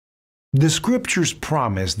The scriptures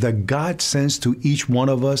promise that God sends to each one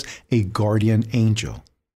of us a guardian angel.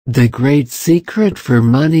 The great secret for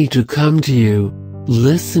money to come to you.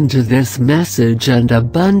 Listen to this message and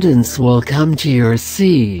abundance will come to your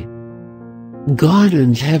sea. God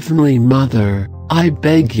and Heavenly Mother, I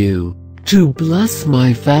beg you to bless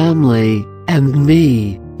my family and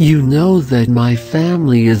me. You know that my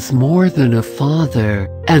family is more than a father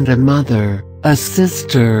and a mother, a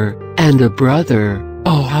sister and a brother,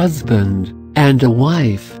 a husband and a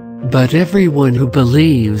wife, but everyone who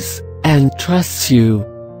believes and trusts you.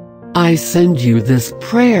 I send you this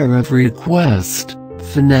prayer of request,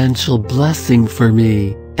 financial blessing for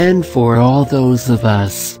me, and for all those of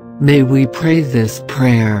us. May we pray this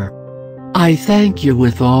prayer. I thank you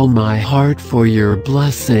with all my heart for your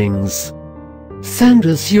blessings. Send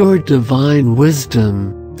us your divine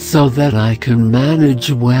wisdom, so that I can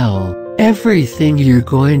manage well everything you're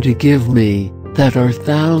going to give me, that are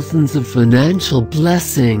thousands of financial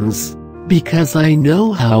blessings, because I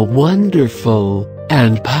know how wonderful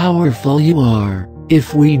and powerful you are.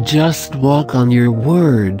 If we just walk on your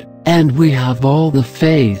word, and we have all the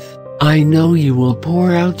faith, I know you will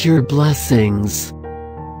pour out your blessings.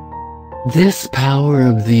 This power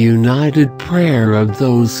of the united prayer of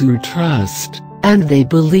those who trust, and they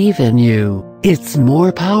believe in you, it's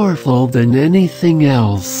more powerful than anything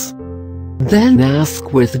else. Then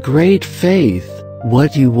ask with great faith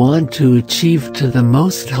what you want to achieve to the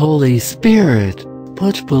Most Holy Spirit.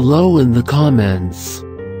 Put below in the comments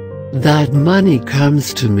that money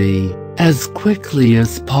comes to me as quickly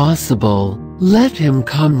as possible. Let him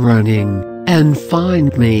come running and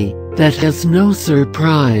find me. That has no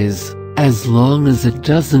surprise, as long as it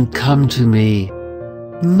doesn't come to me.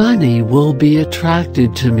 Money will be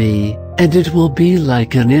attracted to me, and it will be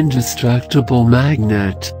like an indestructible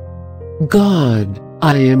magnet. God,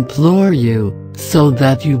 I implore you, so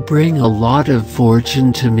that you bring a lot of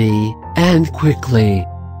fortune to me, and quickly.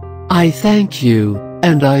 I thank you,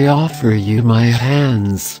 and I offer you my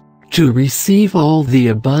hands, to receive all the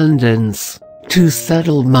abundance, to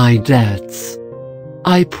settle my debts.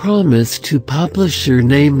 I promise to publish your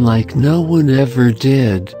name like no one ever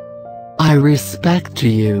did. I respect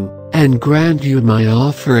you, and grant you my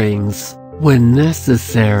offerings, when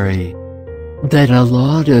necessary. That a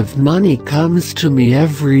lot of money comes to me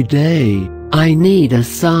every day. I need a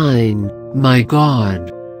sign, my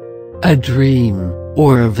God. A dream,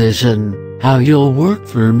 or a vision, how you'll work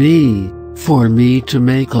for me to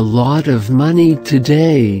make a lot of money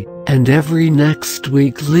today, and every next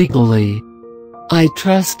week legally. I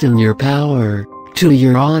trust in your power, to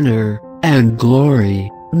your honor and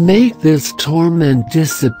glory. Make this torment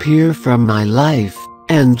disappear from my life,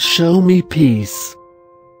 and show me peace.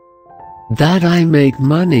 That I make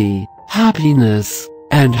money, happiness,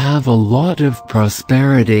 and have a lot of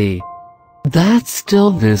prosperity. That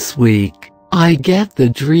still this week, I get the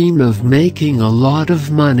dream of making a lot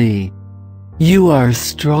of money. You are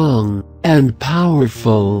strong and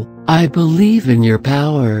powerful. I believe in your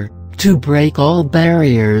power to break all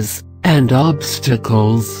barriers and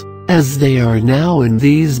obstacles, as they are now in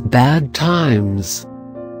these bad times.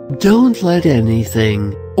 Don't let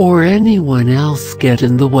anything or anyone else get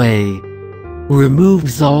in the way.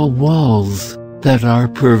 Removes all walls that are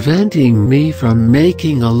preventing me from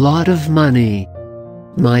making a lot of money.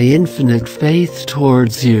 My infinite faith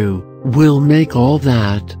towards you will make all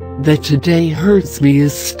that today hurts me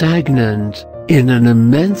is stagnant, in an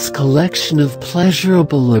immense collection of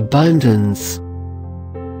pleasurable abundance.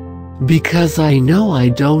 Because I know I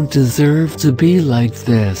don't deserve to be like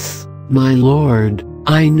this, my Lord.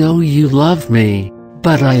 I know you love me,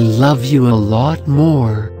 but I love you a lot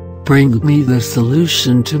more. Bring me the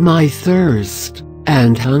solution to my thirst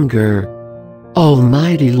and hunger.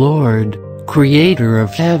 Almighty Lord, Creator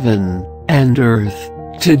of heaven and earth,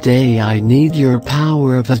 today I need your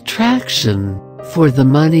power of attraction, for the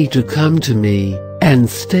money to come to me, and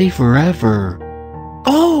stay forever.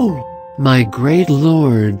 Oh, my great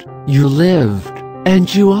Lord, you lived,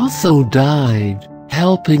 and you also died,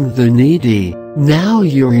 helping the needy. Now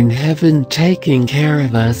you're in heaven taking care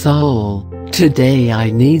of us all. Today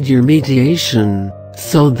I need your mediation,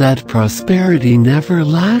 so that prosperity never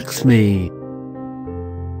lacks me.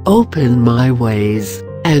 Open my ways,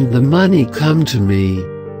 and the money come to me.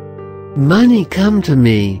 Money come to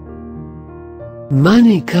me.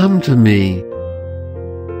 Money come to me.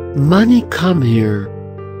 Money come here.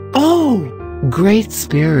 Oh, great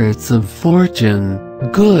spirits of fortune,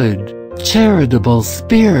 good, charitable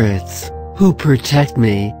spirits, who protect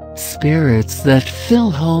me, spirits that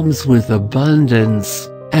fill homes with abundance,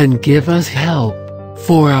 and give us help,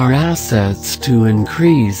 for our assets to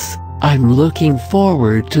increase, I'm looking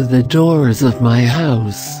forward to the doors of my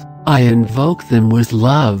house. I invoke them with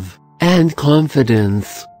love and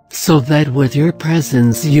confidence, so that with your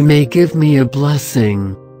presence you may give me a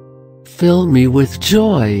blessing. Fill me with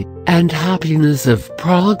joy and happiness of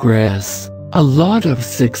progress, a lot of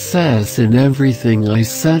success in everything I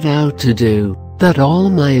set out to do, that all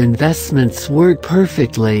my investments work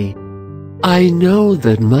perfectly. I know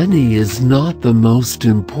that money is not the most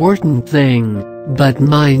important thing, but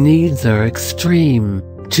my needs are extreme.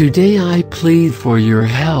 Today I plead for your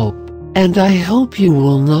help, and I hope you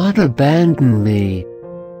will not abandon me.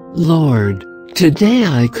 Lord, today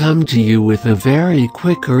I come to you with a very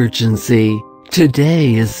quick urgency.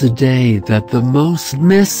 Today is the day that the most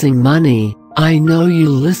missing money. I know you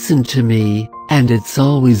listen to me, and it's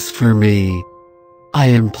always for me. I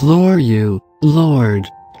implore you, Lord,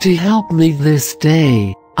 to help me this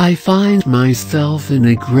day. I find myself in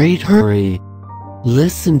a great hurry.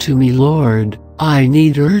 Listen to me, Lord. I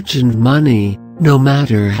need urgent money. No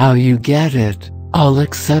matter how you get it, I'll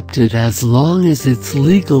accept it as long as it's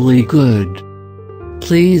legally good.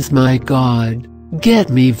 Please, my God, get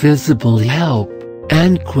me visible help,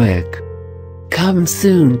 and quick. Come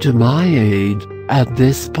soon to my aid, at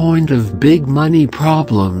this point of big money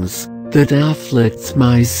problems, that afflicts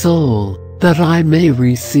my soul, that I may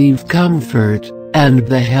receive comfort, and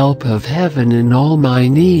the help of heaven in all my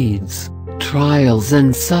needs, trials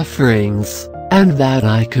and sufferings, and that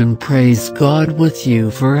I can praise God with you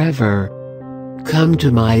forever. Come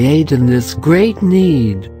to my aid in this great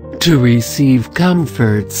need, to receive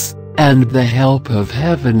comforts, and the help of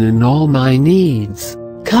heaven in all my needs.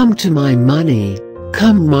 Come to my money,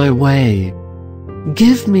 come my way.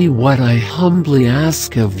 Give me what I humbly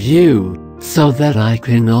ask of you, so that I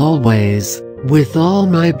can always, with all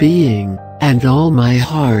my being, and all my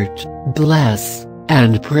heart, bless,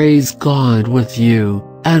 and praise God with you,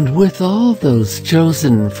 and with all those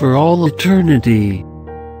chosen for all eternity.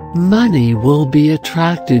 Money will be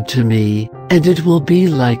attracted to me, and it will be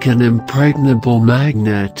like an impregnable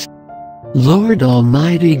magnet. Lord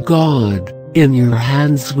Almighty God, in your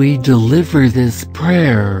hands we deliver this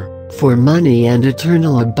prayer, for money and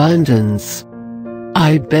eternal abundance.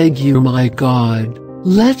 I beg you, my God,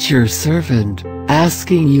 let your servant,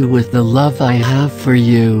 asking you with the love I have for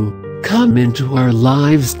you, come into our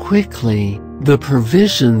lives quickly, the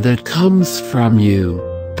provision that comes from you.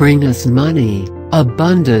 Bring us money,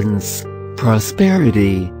 abundance,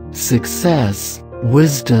 prosperity, success,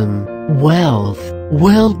 wisdom, wealth,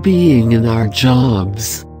 well-being in our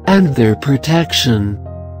jobs, and their protection.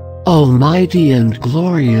 Almighty and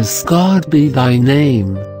glorious God be thy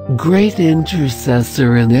name, great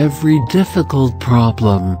intercessor in every difficult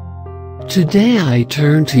problem. Today I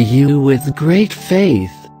turn to you with great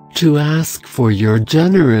faith, to ask for your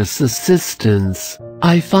generous assistance.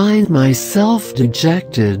 I find myself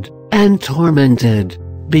dejected and tormented,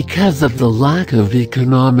 because of the lack of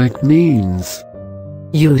economic means.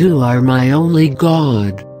 You who are my only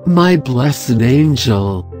God, my blessed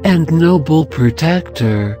angel, and noble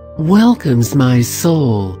protector, welcomes my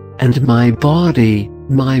soul, and my body,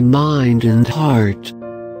 my mind and heart.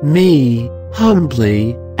 Me,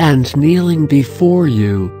 humbly, and kneeling before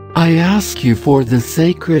you, I ask you for the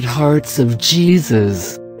sacred hearts of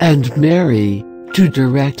Jesus and Mary, to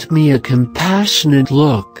direct me a compassionate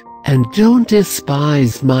look, and don't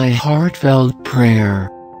despise my heartfelt prayer.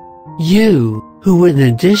 You, who in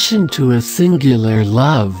addition to a singular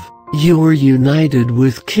love, you were united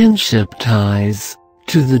with kinship ties,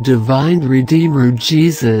 to the divine Redeemer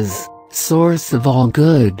Jesus, source of all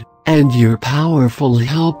good, and your powerful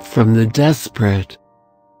help from the desperate.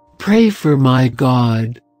 Pray for my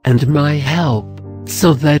God, and my help,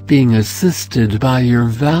 so that being assisted by your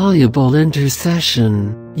valuable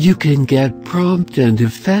intercession, you can get prompt and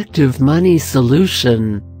effective money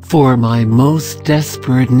solution for my most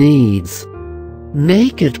desperate needs.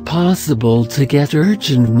 Make it possible to get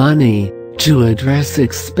urgent money to address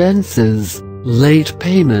expenses, late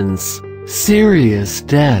payments, serious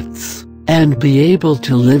debts, and be able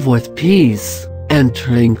to live with peace and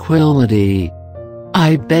tranquility.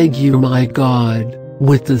 I beg you, my God,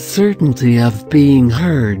 with the certainty of being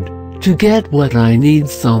heard, to get what I need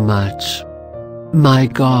so much. My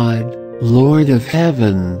God, Lord of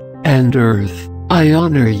heaven and earth, I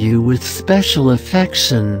honor you with special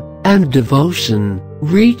affection and devotion.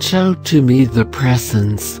 Reach out to me the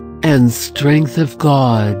presence and strength of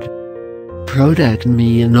God. Protect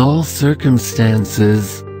me in all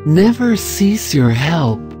circumstances. Never cease your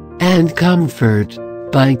help and comfort.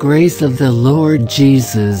 By grace of the Lord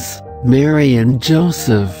Jesus, Mary and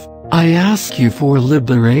Joseph, I ask you for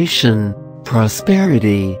liberation,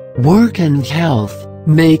 prosperity, work and health,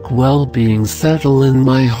 Make well-being settle in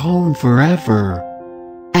my home forever.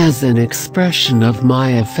 As an expression of my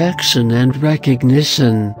affection and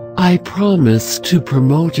recognition, I promise to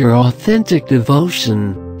promote your authentic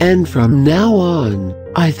devotion, and from now on,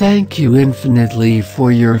 I thank you infinitely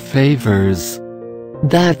for your favors.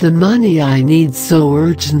 That the money I need so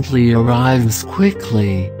urgently arrives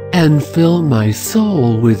quickly, and fill my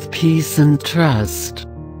soul with peace and trust.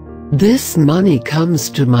 This money comes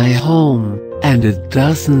to my home, and it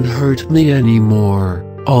doesn't hurt me anymore,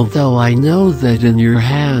 although I know that in your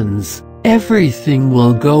hands, everything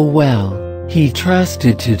will go well. He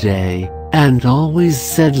trusted today, and always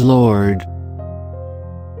said, Lord.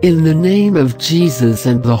 In the name of Jesus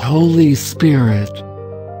and the Holy Spirit.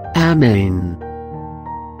 Amen.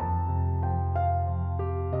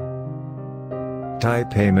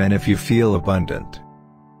 Type Amen if you feel abundant.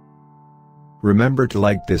 Remember to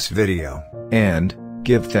like this video, and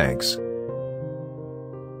give thanks.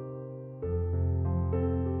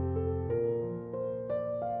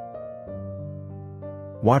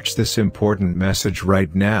 Watch this important message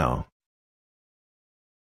right now.